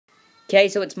Okay,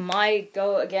 so it's my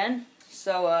go again.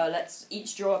 So let's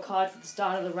each draw a card for the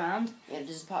start of the round. Yeah,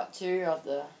 this is part 2 of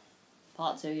the...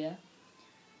 Part 2, yeah.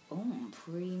 Oh,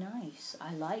 pretty nice.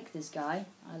 I like this guy.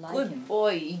 I like Good him.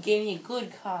 boy, you gave me a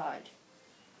good card.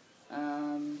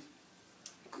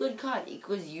 Good card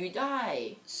equals you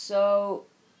die. So,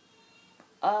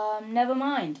 never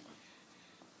mind.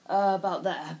 About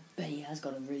that, I bet he has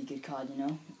got a really good card, you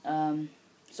know.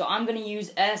 So I'm going to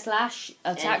use Air Slash,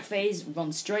 attack phase,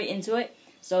 run straight into it.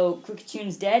 So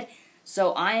Crickettune's dead.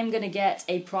 So I am going to get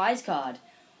a prize card.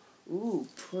 Ooh,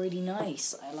 pretty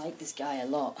nice. I like this guy a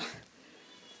lot.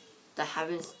 That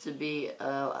happens to be,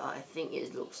 I think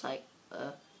it looks like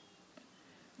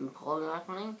Empoleon or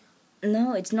something.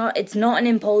 No, it's not. It's not an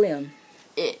Empoleon.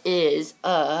 It is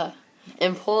Empoleon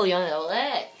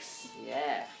LX.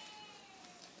 Yeah.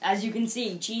 As you can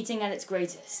see, cheating at its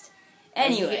greatest.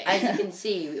 Anyway, as you can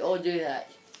see, we all do that.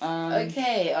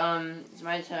 Okay, it's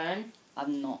my turn.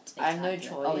 I'm not. I have no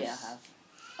choice. Oh yeah,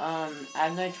 I have. I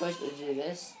have no choice but to do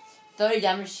this. 30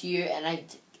 damage to you, and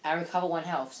I recover 1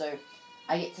 health. So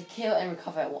I get to kill and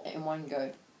recover in one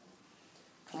go.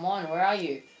 Come on, where are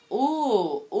you?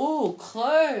 Ooh,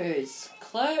 close.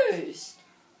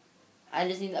 I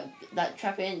just need that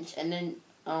trap inch, and then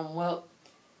well,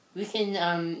 we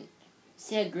can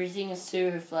see a greeting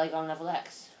Sue flag on level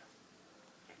X.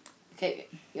 Okay,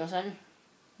 your turn.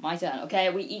 My turn. Okay,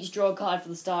 we each draw a card for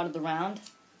the start of the round.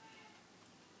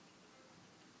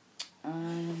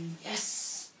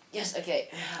 Yes, okay.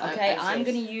 Okay, I'm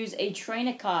going to use a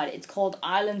trainer card. It's called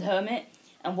Island Hermit.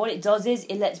 And what it does is,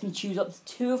 it lets me choose up to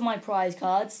 2 of my prize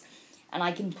cards. And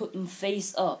I can put them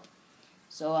face up.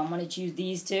 So I'm going to choose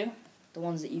these 2. The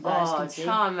ones that you guys can see. Oh,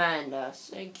 Charmander.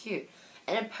 So cute.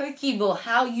 And a Pokeball.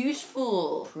 How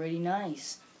useful. Pretty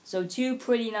nice. So 2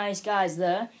 pretty nice guys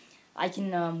there. I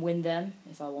can win them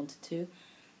if I wanted to.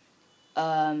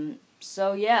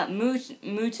 So yeah,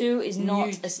 Mewtwo is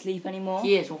not asleep anymore.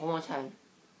 He is, one more time.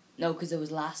 No, because it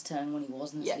was last turn when he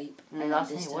wasn't asleep. No,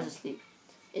 last turn he was asleep.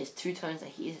 It's 2 turns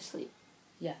that he is asleep.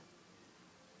 Yeah.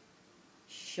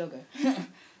 Sugar. Okay.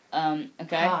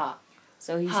 Ha.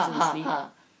 So he's still asleep.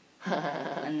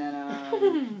 And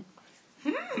then,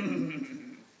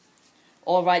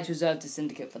 all rights reserved to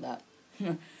Syndicate for that.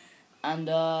 And,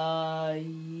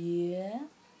 yeah.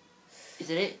 Is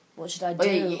it? What should I do?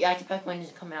 Oh, yeah, I can Pokemon needs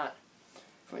to come out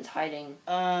from its hiding.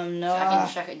 No. So I can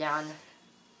track it down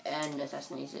and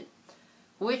assassinate it.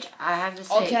 Which I have to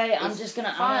say. Okay, I'm gonna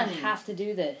have to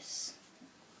do this.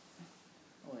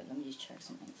 Oh, wait, let me just check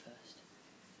something first.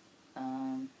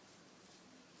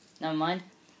 Never mind.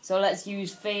 So let's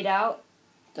use Fade Out.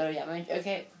 30 damage.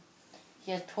 Okay. He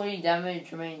has 20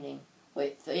 damage remaining.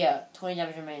 Wait, yeah, 20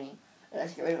 damage remaining.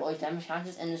 Let's get rid of all his damage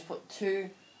counters and just put 2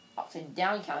 upside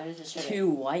down counters to show 2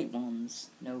 white ones.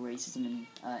 No racism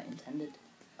intended.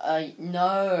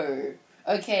 No.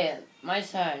 Okay, my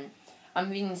turn. I'm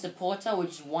being the supporter,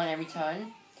 which is 1 every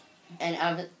turn. And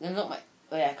I'm gonna look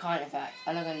I can't in fact.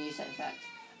 I'm not gonna use that in fact.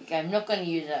 Okay, I'm not gonna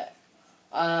use it.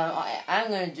 I'm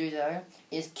gonna do though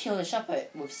is kill the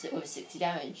Shuppet with 60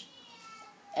 damage.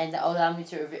 And that will allow me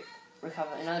to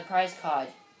recover another prize card.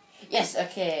 Yes,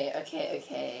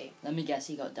 okay. Let me guess,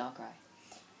 he got Darkrai.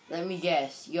 Let me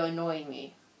guess, you're annoying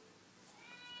me.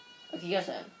 Okay, your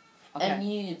turn. Okay. And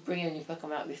you need to bring a new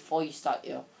Pokemon out before you start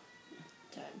your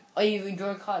turn. Oh, you draw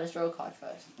a card? Let's draw a card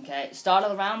first. Okay, start of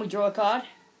the round, we draw a card.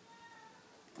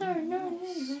 No.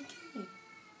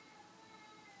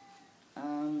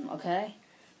 Okay.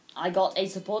 I got a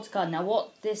supporter card. Now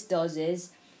what this does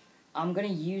is, I'm going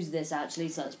to use this actually,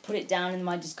 so let's put it down in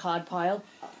my discard pile.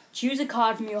 Choose a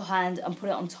card from your hand and put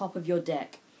it on top of your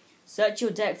deck. Search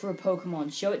your deck for a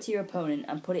Pokemon, show it to your opponent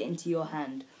and put it into your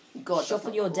hand. God,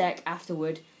 shuffle your deck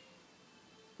afterward.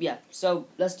 Yeah, so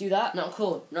let's do that. Not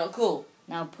cool. Now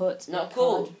put Not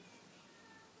cool.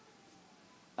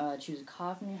 Choose a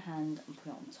card from your hand and put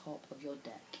it on top of your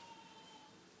deck.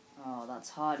 Oh,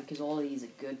 that's hard because all of these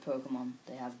are good Pokemon.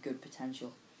 They have good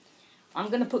potential. I'm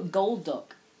going to put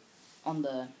Golduck on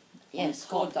the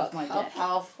top of my deck.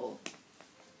 How powerful.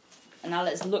 And now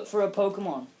let's look for a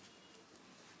Pokemon.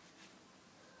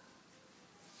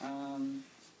 Should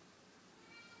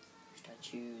I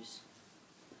choose?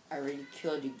 I already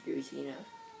killed you, Giratina.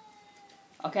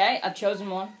 Okay, I've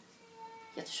chosen one.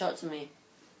 You have to show it to me.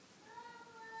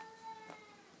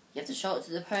 You have to show it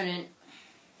to the opponent.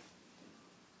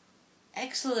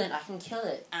 Excellent, I can kill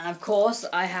it. And of course,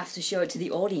 I have to show it to the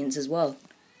audience as well.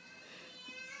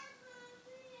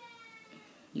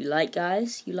 You like,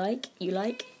 guys? You like?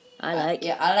 I like.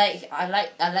 Yeah, I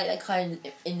like that card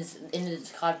in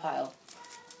this card pile.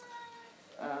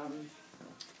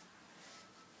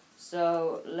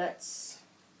 So let's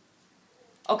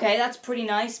Okay, that's pretty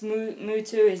nice.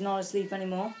 Mewtwo is not asleep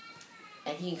anymore.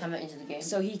 And he can come back into the game.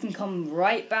 So he can come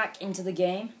right back into the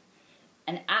game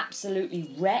and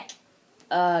absolutely wreck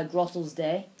Grottel's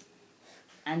day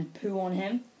and poo on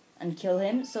him and kill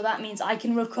him. So that means I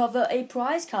can recover a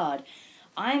prize card.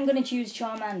 I'm going to choose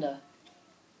Charmander.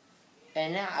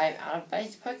 And now I'm out of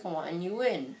base Pokemon and you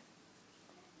win.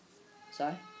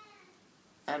 Sorry?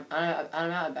 I'm out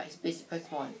of basic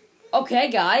Pokemon. Okay,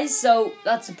 guys, so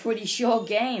that's a pretty short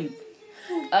game.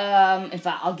 In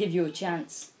fact, I'll give you a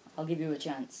chance.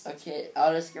 Okay,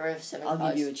 I'll just get rid of 7 I'll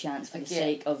cards. give you a chance for the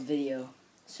sake of video.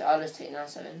 So I'll just take now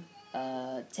 7.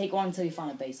 Take one until you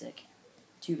find a basic.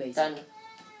 2 basic. Done.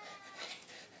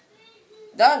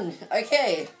 Done!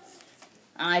 Okay.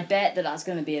 I bet that's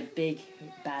going to be a big,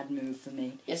 bad move for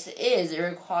me. Yes, it is. It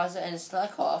requires an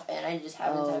Slack off, and I just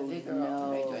happen to have Vigor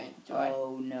off. Do I?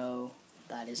 Oh, no.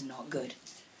 That is not good.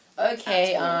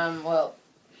 Okay, well,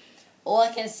 all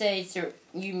I can say to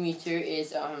you, Mewtwo,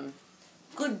 is,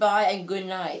 goodbye and good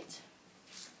night.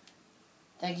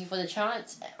 Thank you for the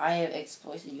chance. I have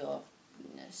exploited your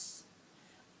weakness.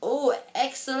 Oh,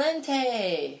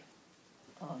 excelente!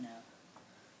 Oh, no.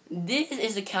 This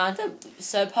is the counter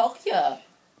Serpulchia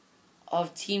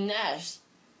of Team Nash.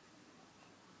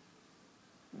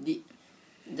 The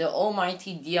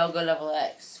almighty Dialga level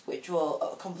X, which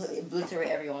will completely obliterate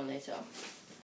everyone later.